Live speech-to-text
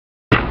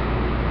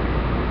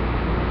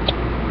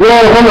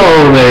Well,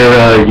 hello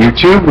there,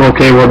 YouTube.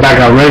 Okay, we're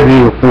back on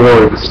Resident Evil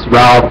 4. This is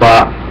Ralph.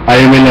 I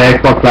am in the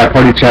Xbox Live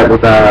Party chat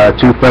with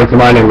two friends of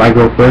mine and my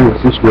girlfriend,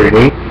 this is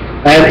Brittany.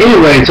 And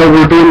anyway, so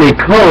we're doing a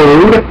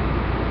code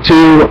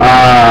to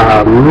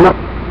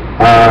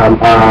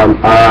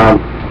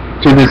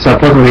this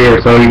puzzle here.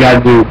 So you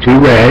gotta do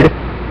 2 red.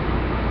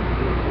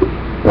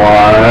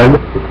 1,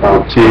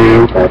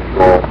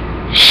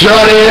 2.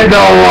 Shut it,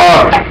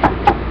 Noah!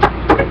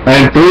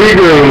 And 3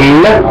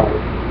 green.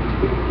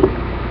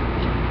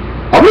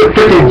 I'm gonna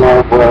freaking...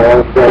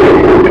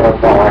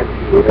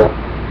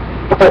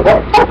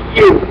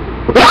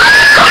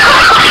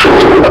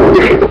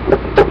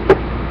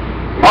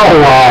 Oh,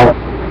 wow.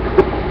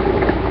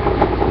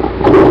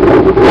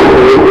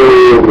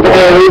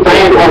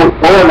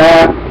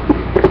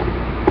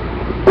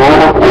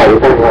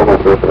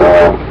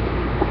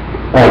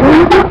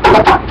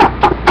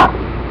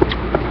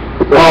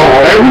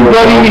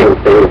 Everybody...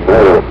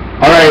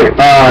 Alright,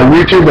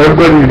 YouTube,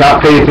 everybody not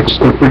pay attention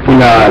to freaking,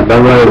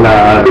 Noah and,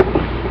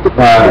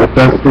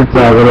 Dustin's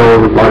little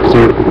remarks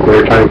here because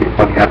they're trying to be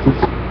funny asses.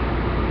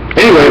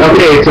 Anyway,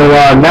 okay, so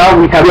now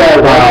we have okay,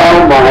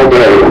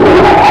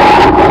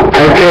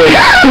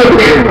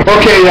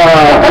 okay,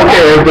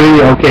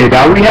 everybody, okay,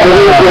 now we have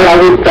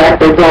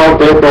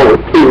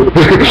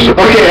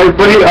okay,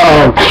 everybody,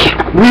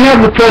 we have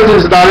the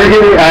president's daughter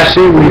here,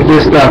 Ashley. We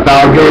just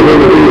found her,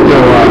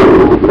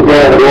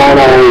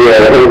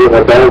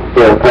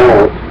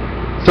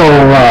 so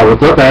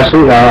what's up,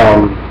 Ashley?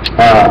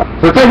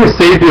 So it's like a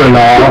savior and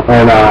all,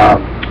 and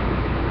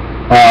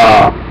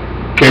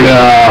can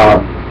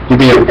give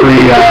me a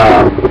free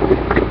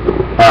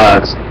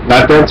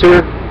lap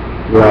dancer?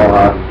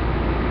 Well,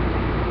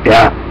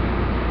 yeah.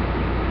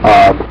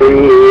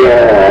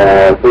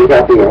 Free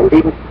happy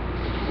ending?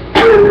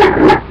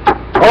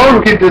 Or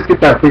we could just get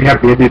that free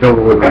happy ending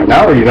over with right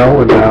now, you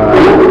know, and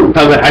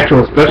have an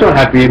actual special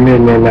happy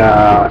ending, and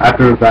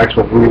after the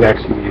actual movie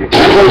actually... You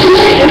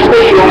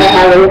want to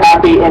have a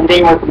happy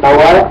ending with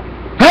Noah?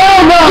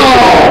 Hell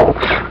no!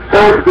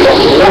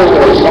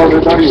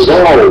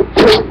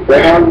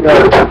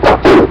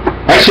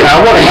 Actually, I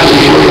want to have the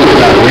ending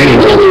without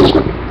raining.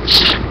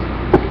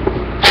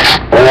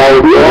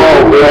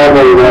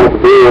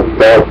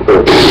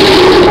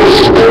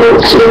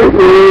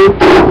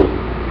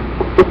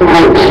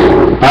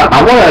 I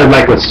want to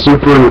like a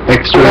super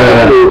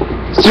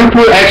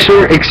extra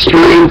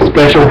extreme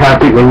special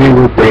happy ending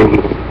with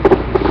Brainy.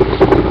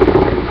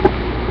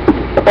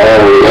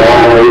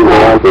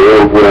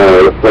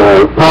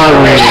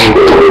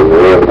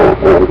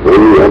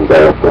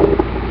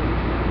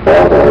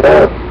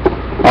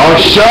 Oh,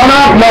 shut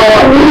up,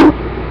 Noah!